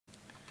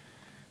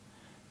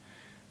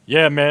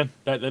Yeah, man.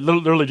 That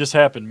literally just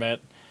happened, Matt.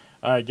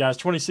 All right, guys.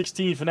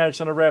 2016 Fanatics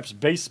Under Wraps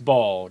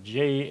Baseball.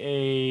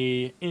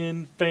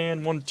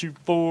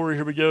 JANFAN124.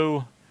 Here we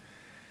go.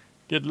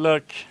 Good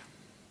luck.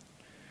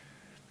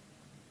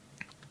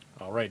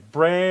 All right,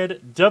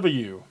 Brad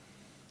W.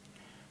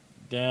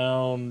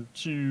 Down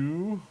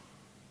to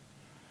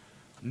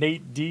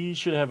Nate D.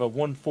 Should have a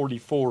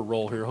 144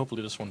 roll here.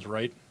 Hopefully this one's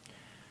right.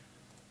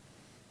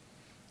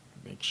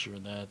 Make sure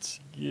that's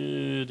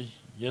good.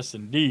 Yes,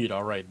 indeed.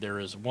 All right, there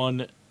is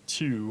 1,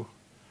 2.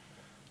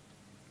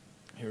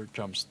 Here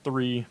comes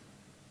 3,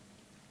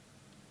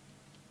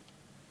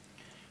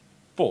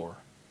 4,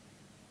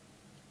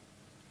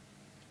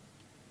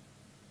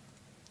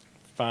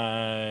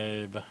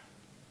 5,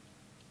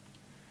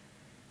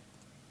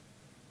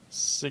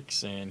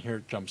 6, and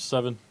here comes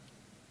 7.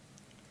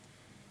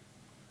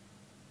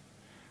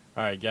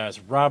 All right, guys.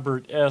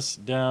 Robert S.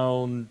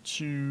 down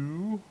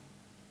to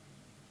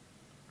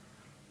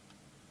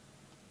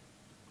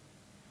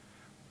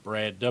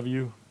Brad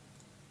W.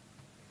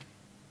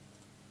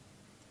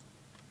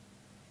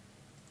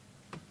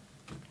 All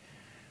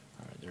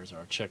right, there's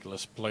our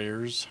checklist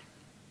players.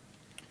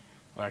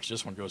 Well, actually,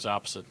 this one goes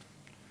opposite.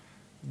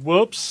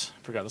 Whoops.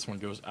 Forgot this one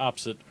goes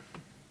opposite.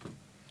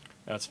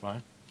 That's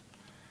fine.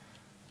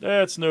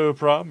 That's no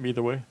problem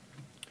either way.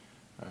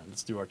 All right,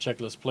 let's do our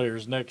checklist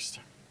players next.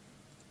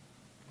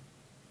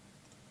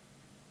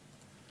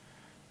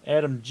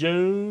 Adam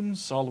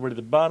Jones, all the way to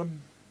the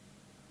bottom.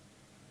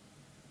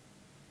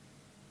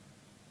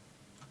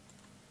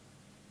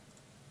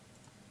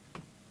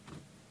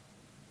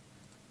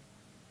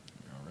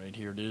 All right,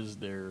 here it is.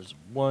 There's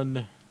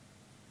 1,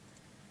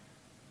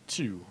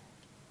 2,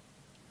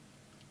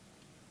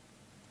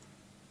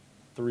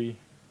 3,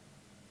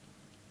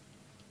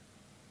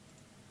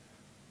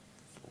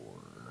 4.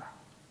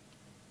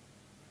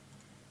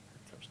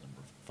 Here comes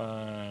number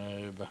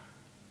 5.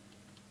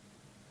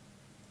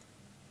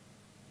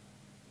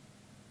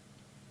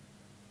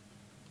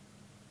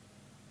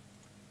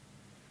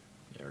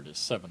 There it is,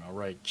 7. All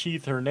right,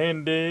 Keith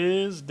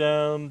Hernandez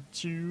down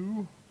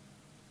to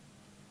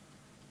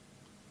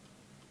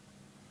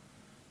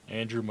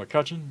Andrew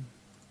McCutcheon.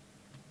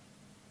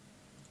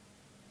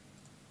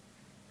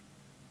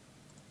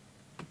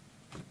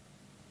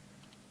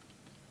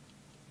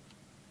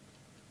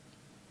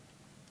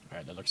 All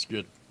right, that looks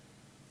good.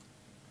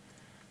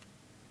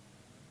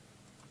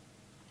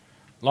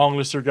 Long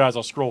list here, guys.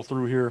 I'll scroll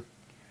through here.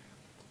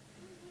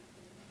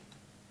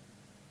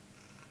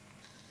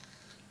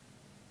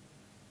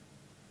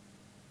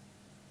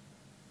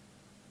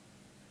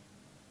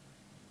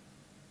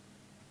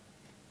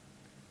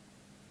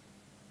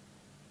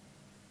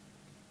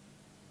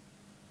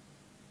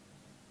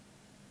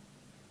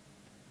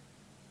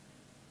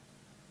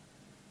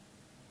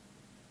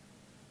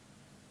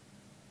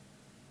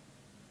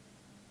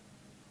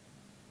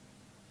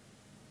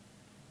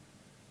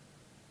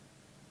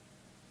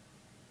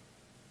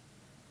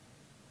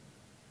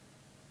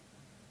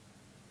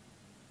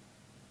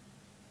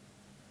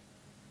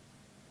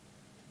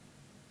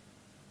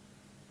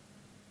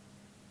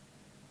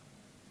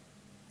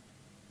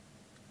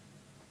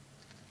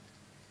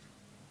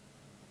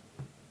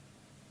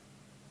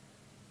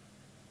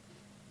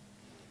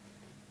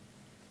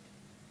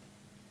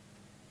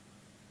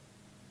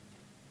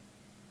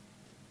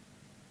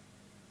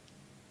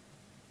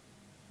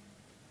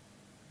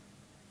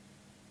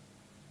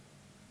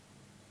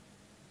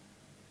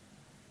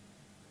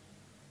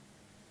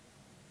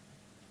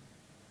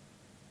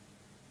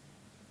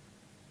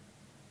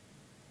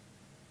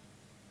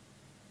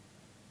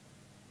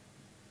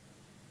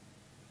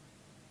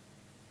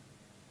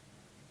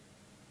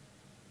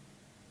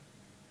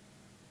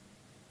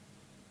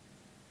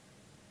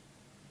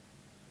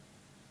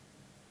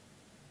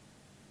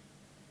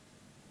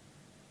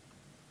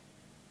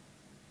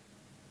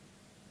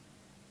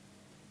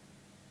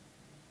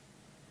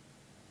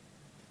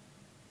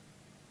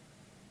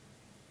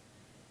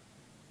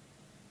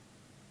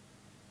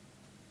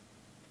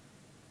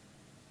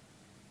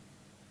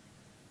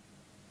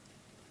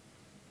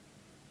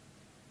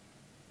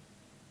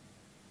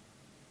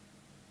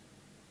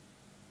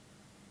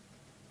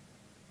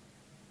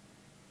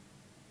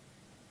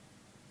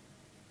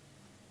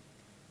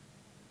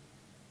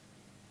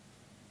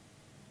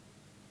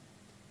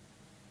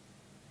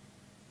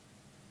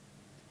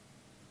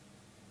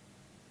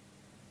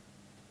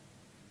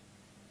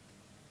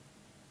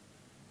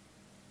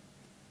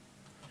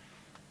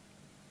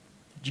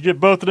 Did you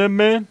get both of them,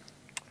 man?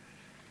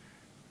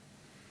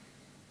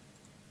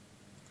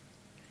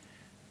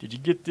 Did you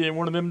get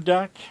one of them,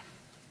 Doc?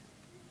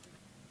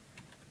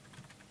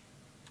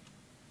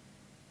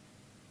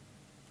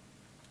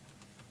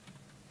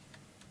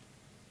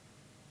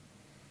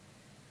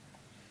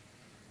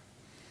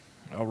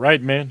 All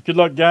right, man. Good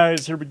luck,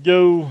 guys. Here we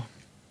go.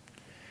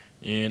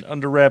 In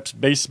Under Wraps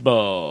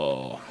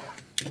Baseball.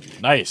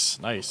 Nice,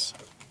 nice.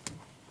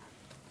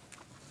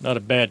 Not a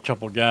bad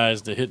couple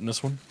guys to hit in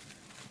this one.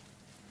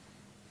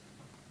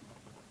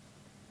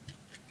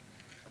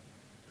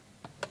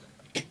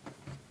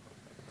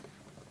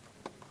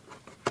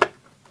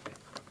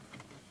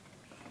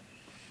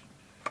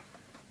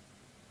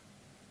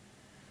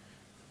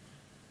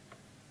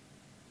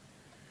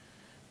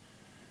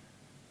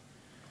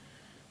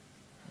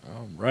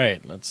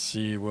 right, let's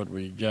see what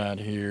we got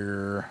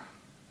here.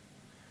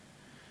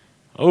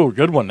 Oh,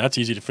 good one. That's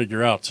easy to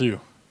figure out,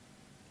 too.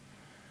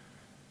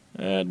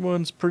 That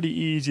one's pretty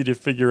easy to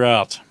figure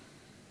out.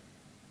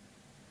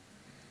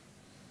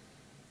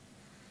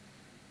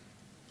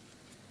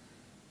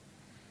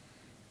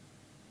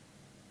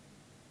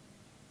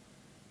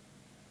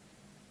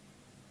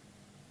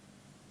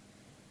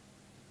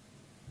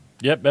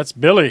 Yep, that's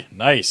Billy.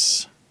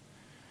 Nice.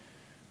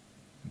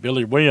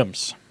 Billy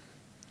Williams.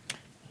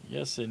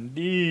 Yes,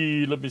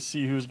 indeed. Let me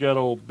see who's got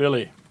old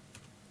Billy.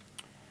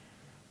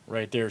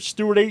 Right there.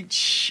 Stuart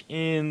H.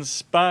 in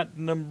spot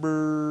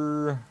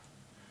number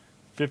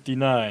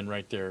 59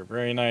 right there.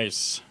 Very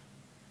nice.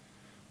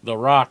 The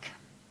Rock.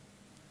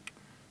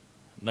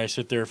 Nice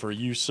hit there for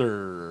you,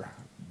 sir.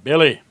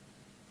 Billy.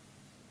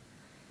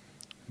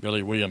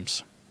 Billy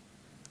Williams.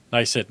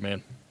 Nice hit,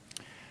 man.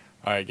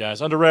 All right,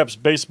 guys. Under wraps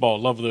baseball.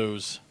 Love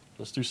those.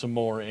 Let's do some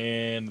more.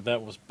 And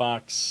that was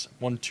box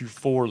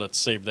 124. Let's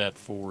save that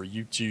for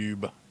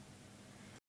YouTube.